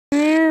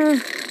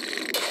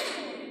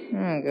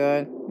Oh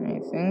god, I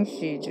think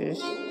she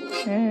just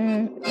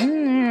in there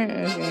and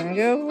is gonna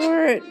go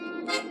for it.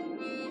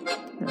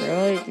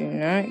 Really, do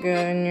not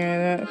go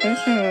near that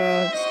fishing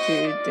boat. It's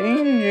too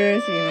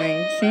dangerous. You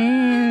might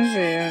change. I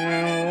don't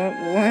know what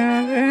will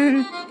happen.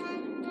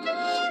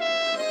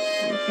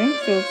 I think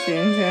she'll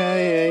change out.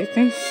 I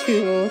think she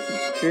will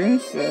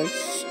drink that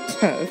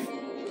stuff.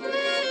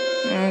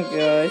 Oh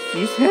gosh,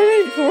 she's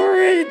headed for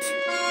it.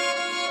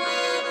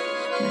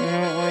 I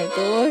don't like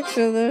the looks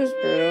of this,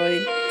 but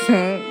really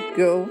don't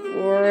go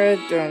for it.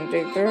 Don't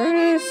take the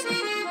risk.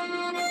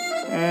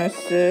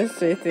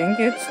 Sis, I think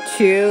it's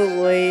too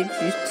late.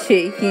 She's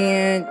taking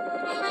it.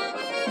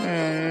 Oh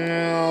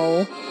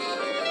no.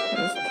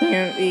 This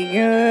can't be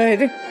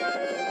good.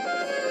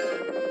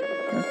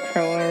 Her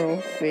color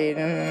will fade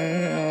and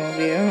then it'll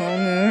be a whole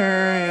new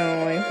her. I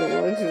don't like the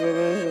looks of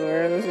this,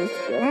 where this is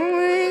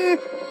going.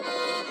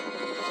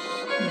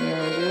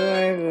 Nor do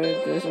I, but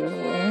this is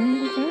going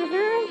to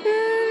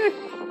happen.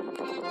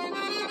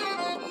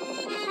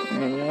 I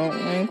don't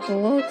like the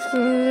looks of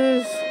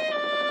this.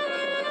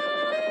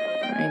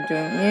 I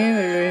don't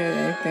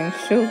either. I think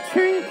she'll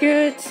drink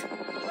it.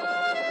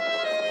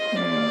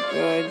 Oh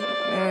god.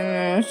 Oh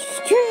no, she's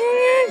drinking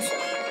it.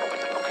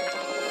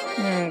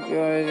 Oh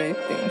god, I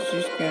think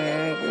she's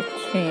gonna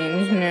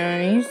change now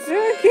any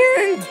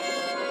second.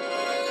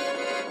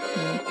 I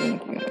think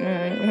you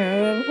might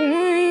have a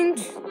point.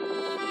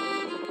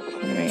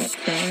 She might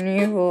turn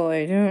evil,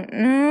 I don't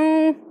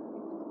know.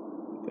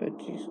 But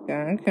she's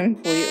gone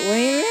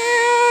completely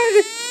mad.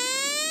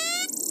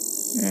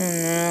 Oh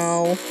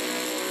no.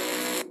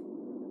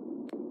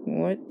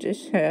 What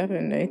just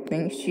happened? I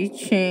think she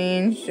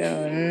changed.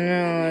 Oh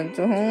no, it's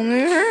a whole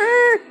new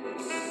her.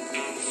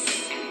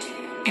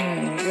 Oh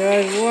my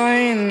god, why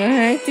in the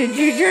heck did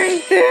you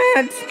drink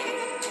that?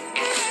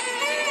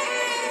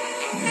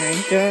 I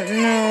don't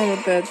know,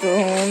 but that's a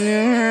whole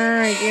new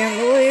her. I can't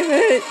believe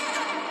it.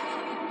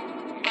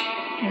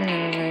 Oh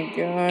my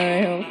god, I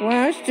hope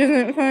Flash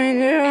doesn't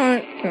find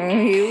out. Oh,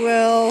 he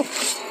will.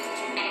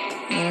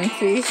 Once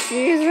he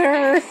sees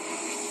her.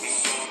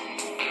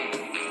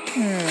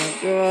 Oh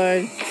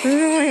god,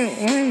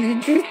 why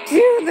did you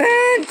do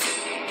that?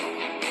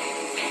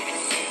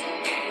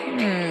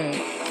 Oh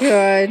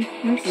god,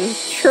 this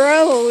is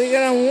trouble, we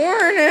gotta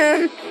warn him.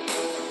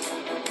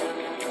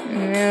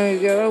 Now we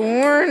gotta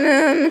warn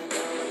him.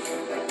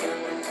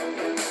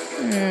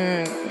 Oh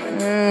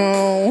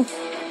no.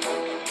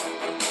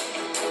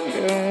 We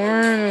gotta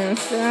warn him as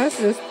fast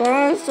as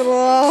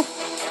possible.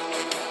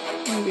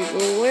 He's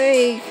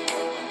awake.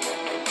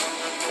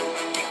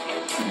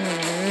 Oh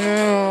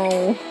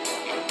no.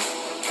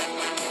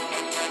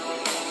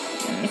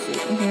 This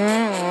is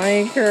not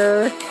like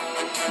her.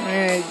 I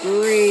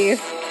agree.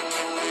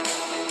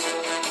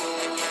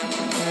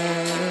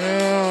 Oh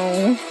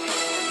no.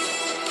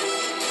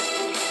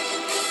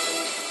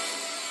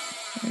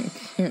 I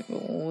can't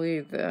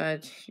believe that.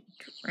 She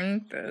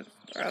drank that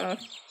stuff.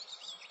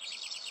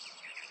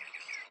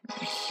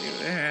 Let's see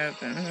what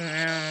happens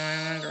now.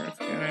 I wonder what's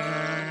going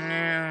on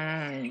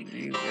now.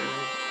 You guys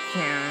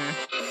can.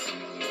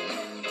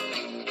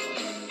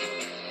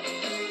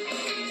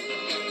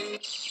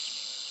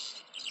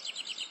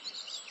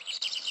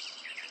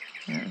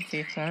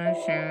 See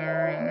flashing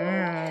right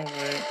now,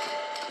 but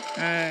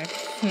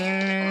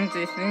humans, I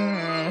think,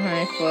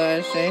 hi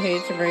Flash, I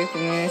hate to break the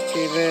news to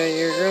you, but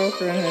your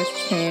girlfriend has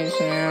changed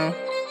now.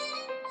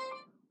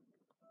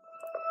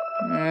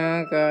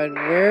 Oh god,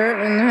 where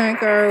in the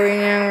heck are we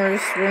now? We're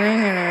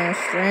spinning in a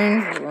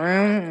strange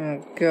room.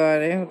 Oh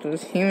god, I hope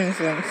those humans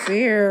don't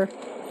see her.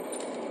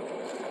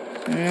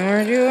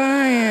 Nor do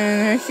I,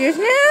 and there she is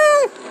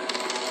now!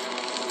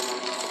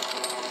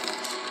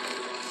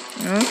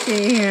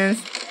 Okay,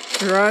 hands.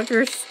 Drop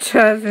your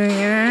stuff and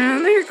get out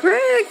of there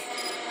quick!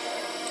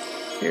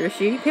 Here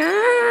she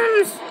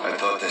comes! I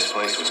thought this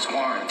place was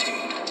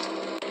quarantined.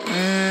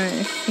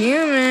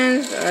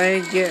 Humans,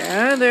 I'd get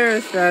out of there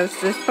as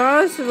fast as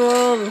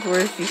possible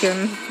before she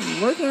comes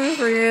looking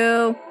for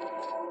you.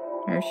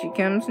 Here she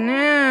comes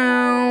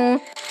now.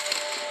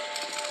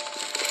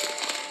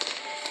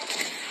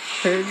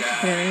 Put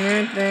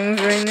your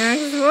things right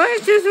next to the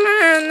light just went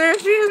out, and there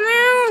she is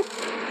now!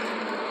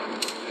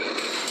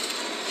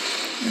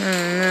 Oh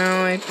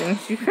no, I think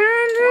she found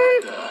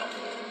it.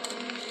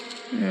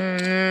 Oh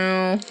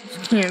no,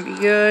 this can't be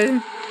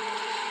good.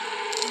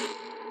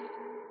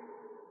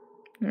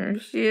 There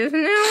she is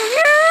now. No!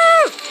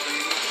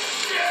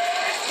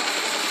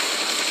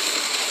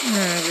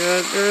 Oh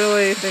god,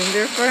 really? I think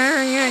they're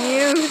firing at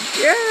you.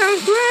 Get them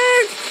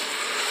quick!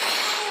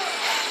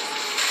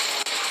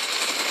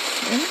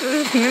 Get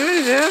those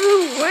humans out of the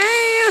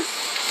way!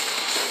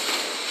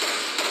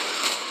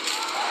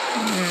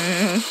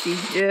 Oh, she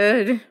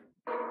did.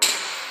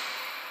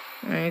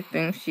 I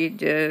think she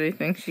did. I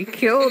think she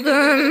killed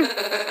him.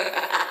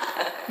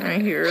 I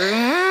hear her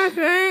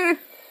laughing.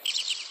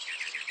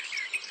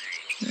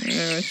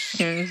 I was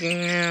thinking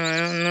now, I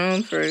don't know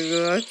if I go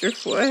after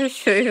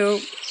Flash. I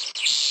hope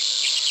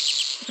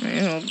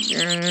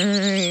you're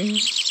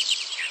alright.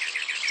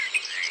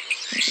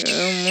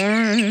 Good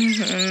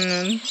morning.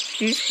 And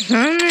she's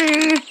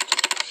coming.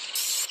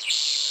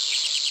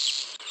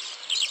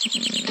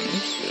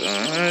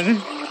 God.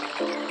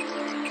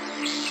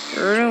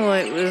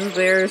 Brutalight was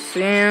there,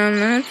 Sam.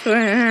 That's what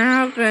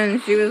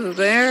happened. She was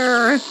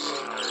there.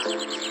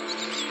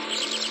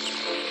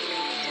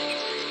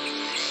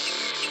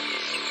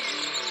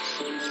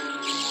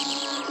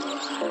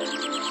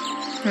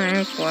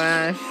 Hi,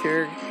 Flash.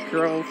 Your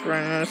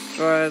girlfriend is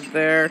spotted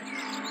there.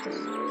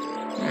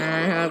 And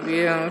I hope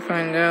you don't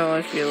find out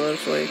what she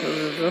looks like, because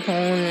it's a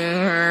whole new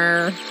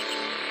her.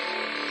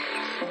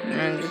 I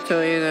meant to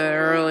tell you that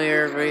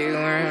earlier, but you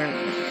weren't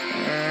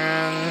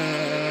around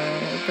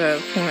at that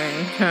point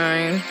in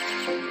time.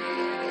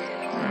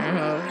 I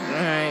hope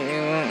that you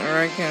won't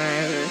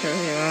recognize her, because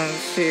you won't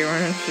see her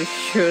when she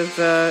shows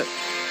up.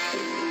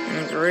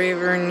 And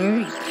Braver,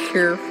 you be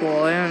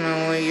careful. I don't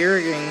know what you're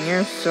getting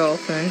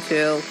yourself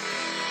into.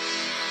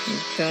 You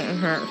don't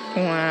hurt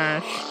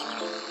Flash.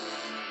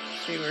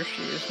 See where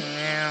she is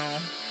now.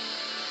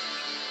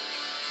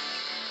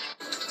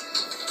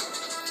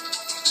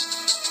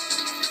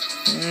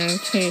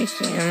 Okay,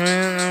 Sam, I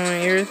don't know what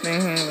you're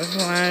thinking, but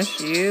Flash,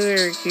 you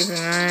better keep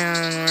an eye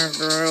on where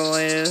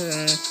Brutalight is,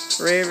 and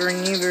Braver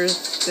and you better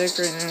stick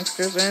right next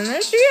to her. And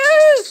there she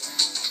is!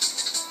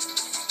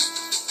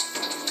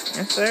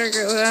 I saw her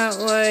go that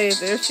way.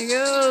 There she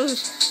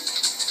goes.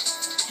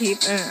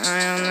 Keep an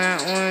eye on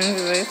that one,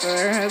 because I saw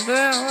her head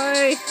that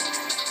way.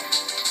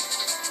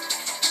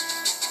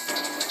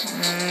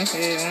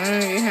 Okay, one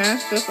of you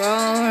has to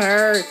follow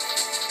her.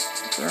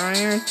 They're on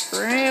your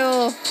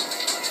trail.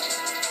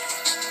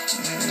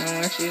 I don't know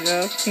where she's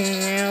off to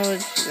now, but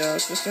she's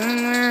off to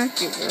somewhere.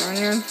 Keep her on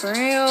your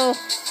trail.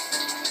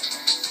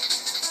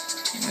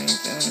 I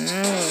don't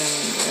know.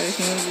 You guys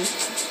can just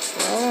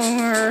follow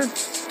her.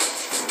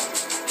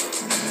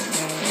 I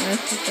don't know where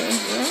she's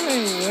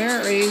going. Where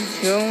are you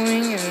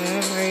going and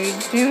what are you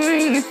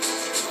doing?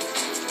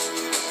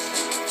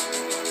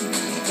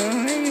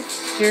 Are you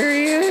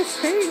serious?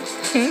 What are you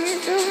getting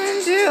yourself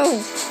into?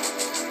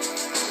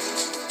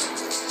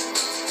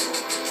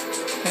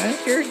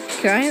 That's your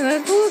guy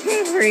that's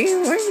looking for you.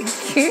 Are you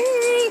kidding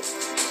me?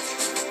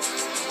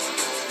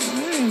 I'm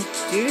gonna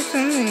do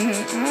something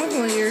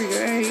awful to your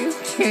guy. Are you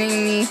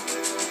kidding me?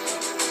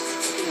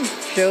 You're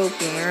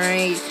joking,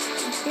 right?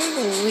 I can't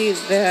believe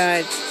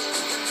that.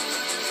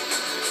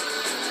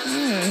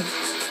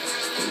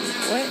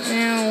 What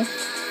now?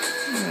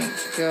 Oh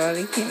God, I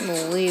can't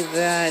believe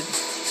that.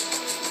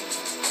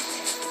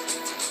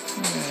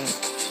 Oh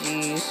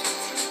jeez.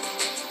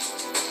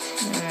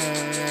 Oh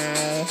no.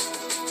 I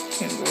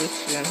can't believe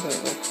she's gonna put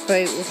up a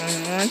fight with him.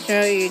 Watch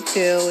out, you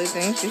two. We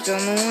think she's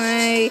on the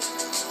way.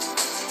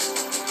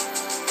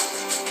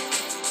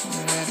 I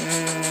don't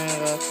know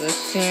about this,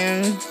 Sam.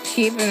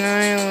 Keep an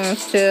eye on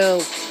us,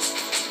 too.